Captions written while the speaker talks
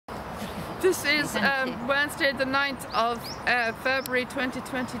This is Wednesday the 9th of February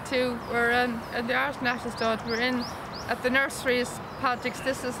 2022. We're in the Arsenal Stud. We're in at the nurseries paddocks.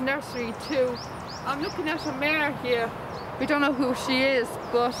 This is nursery 2. I'm looking at a mare here. We don't know who she is,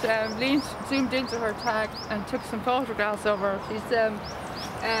 but Lean zoomed into her tag and took some photographs of her.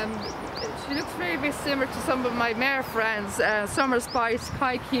 She looks very, very similar to some of my mare friends, Summer Spice,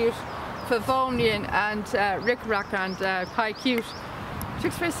 Kai Cute, Favonian and Rick Rack and Kai Cute. She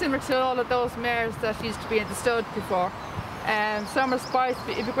looks very similar to all of those mares that used to be in the stud before. Summer Spice,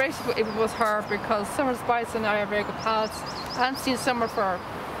 it'd be great if it was her, because Summer Spice and I are very good pals. I haven't seen Summer for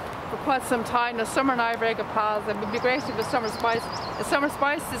quite some time now. Summer and I are very good pals, and it would be great if it was Summer Spice. Summer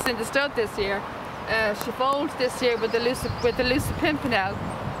Spice is in the stud this year. She foaled this year with the Lucy Pimpernel.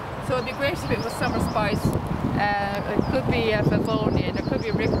 So it'd be great if it was Summer Spice. It could be Favonian, it could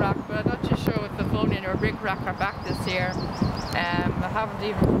be Rick Rack, but I'm not too sure if Favonian or Rick Rack are back this year. I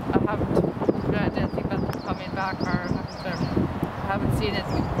didn't think about them coming back, or I haven't seen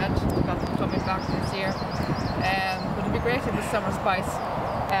anything mentioned about them coming back this year. But it'd be great if it was Summer Spice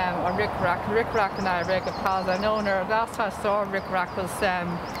or Rick Rack. Rick Rack and I are very good pals. I've known her. Last time I saw Rick Rack was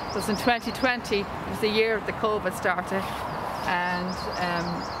in 2020. It was the year the COVID started. And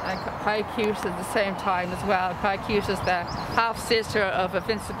Kai Cute at the same time as well. Kai Cute is the half-sister of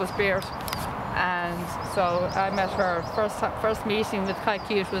Invincible Spirit, and so I met her. First meeting with Kai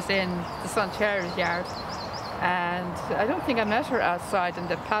Cute was in the Sunchari's yard, and I don't think I met her outside in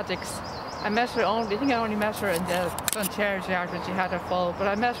the paddocks. I think I only met her in the Sunchari's yard when she had her foal, but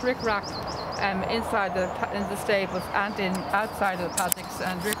I met Rick Rack inside in the stables and outside of the paddocks,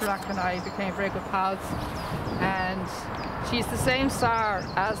 and Rick Rack and I became very good pals. And she's the same sire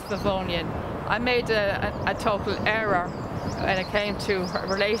as Favonian. I made a total error when it came to her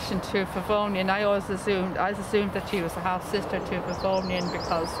relation to Favonian. I assumed that she was a half-sister to Favonian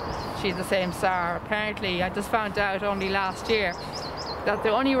because she's the same sire. Apparently, I just found out only last year that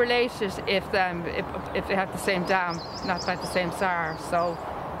they're only related if they have the same dam, not quite the same sire. So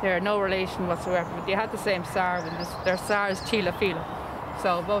they're no relation whatsoever. But they had the same sire, and their sire is Tila Filo.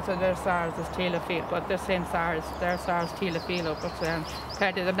 So both of their sires is Tila Filo, but their same sires, their sire is Tila Filo. But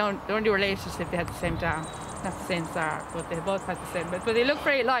apparently they're only related if they had the same dam, not the same sire, but they both had the same. But they look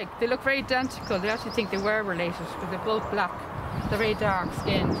very alike. They look very identical. They actually think they were related because they're both black. They're very dark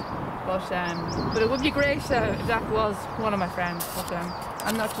skinned. But it would be great if that was one of my friends. But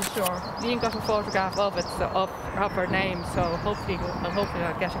I'm not too sure. Ian got a photograph of it, of her name. So hopefully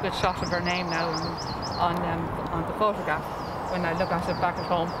I'll get a good shot of her name now on the photograph when I look at it back at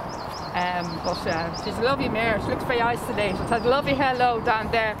home. But she's a lovely mare. She looks very isolated. She has a lovely hello down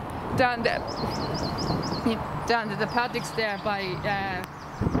to the paddocks there by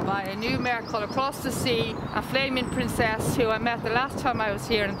a new mare called Across the Sea, a Flaming Princess, who I met the last time I was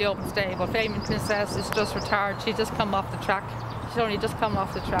here in the open stable. Flaming Princess is just retired. She's just come off the track. She's only just come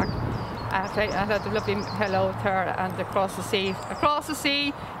off the track. I had a lovely hello with her and Across the Sea. Across the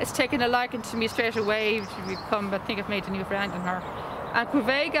Sea is taking a liking to me straight away. I think I've made a new friend in her. And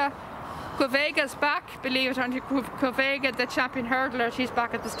Quevega's back, believe it or not. Quevega, the champion hurdler, she's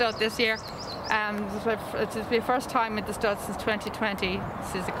back at the stud this year. It's the first time in the stud since 2020.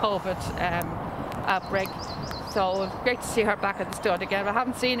 This is a COVID outbreak. So it's great to see her back at the stud again. I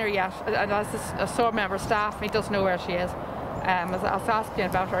haven't seen her yet. And as a sore member of staff, he doesn't know where she is. I was asking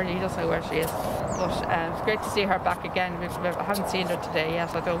about her and he doesn't know where she is. But it's great to see her back again. I haven't seen her today yet,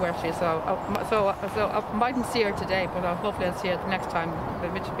 so I don't know where she is. So I mightn't see her today, but hopefully I'll see her the next time,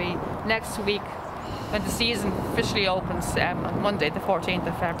 which will be next week when the season officially opens on Monday, the 14th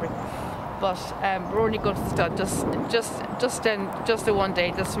of February. But we're only going to the stud just the one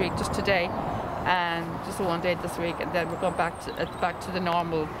day this week, just today. And just the one day this week, and then we're going back to the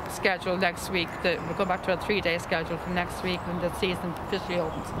normal schedule next week. We're going back to a 3-day schedule for next week when the season officially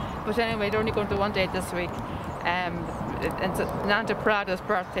opens. But anyway, they're only going to one day this week. And it's Nanta Parada's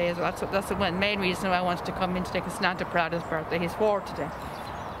birthday as well. That's the main reason why I wanted to come in today, because it's Nanta Parada's birthday. He's 4 today.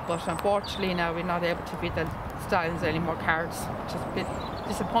 But unfortunately now we're not able to beat the Stallions any more cards, which is a bit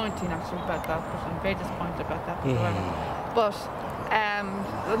disappointing actually about that. But I'm very disappointed about that. But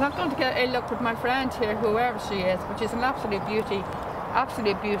I'm not going to get a look with my friend here, whoever she is, but she's an absolute beauty, as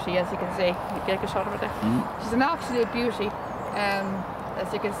you can see. You get a shot of her there. She's an absolute beauty,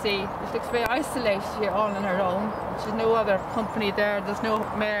 as you can see. She looks very isolated here, all on her own. There's no other company there. There's no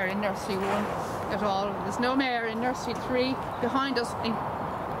mare in nursery 1 at all. There's no mare in nursery 3 behind us.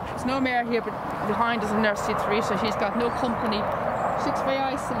 There's no mare here, but behind us in nursery 3, so she's got no company. She looks very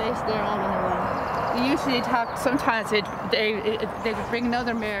isolated there, all on her own. usually sometimes they would bring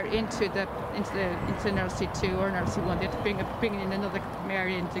another mare into nursery 2 or nursery 1. They'd bring in another mare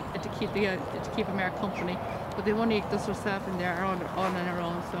in to keep a mare company, but they've only just herself in there on her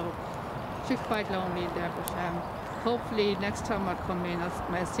own, so she's quite lonely in there. But hopefully next time I come in,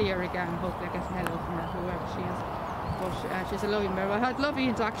 I'll see her again. Hopefully I get a hello from her, whoever she is. But she's a lovely mare. I had lovely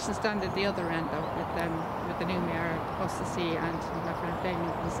interactions down at the other end though, with the new mare across the sea and my friend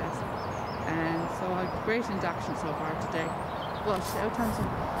Flaming Princess. And so I had great induction so far today. Well, what time's it?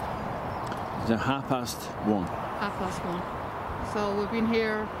 It's 1:30. 1:30. So we've been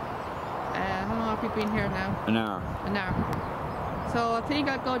here, how long have we been here now? An hour. An hour. So I think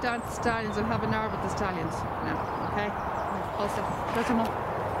I'll go down to the stallions and have an hour with the stallions now, okay? Also, there's a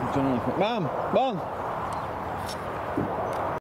mom. Mom!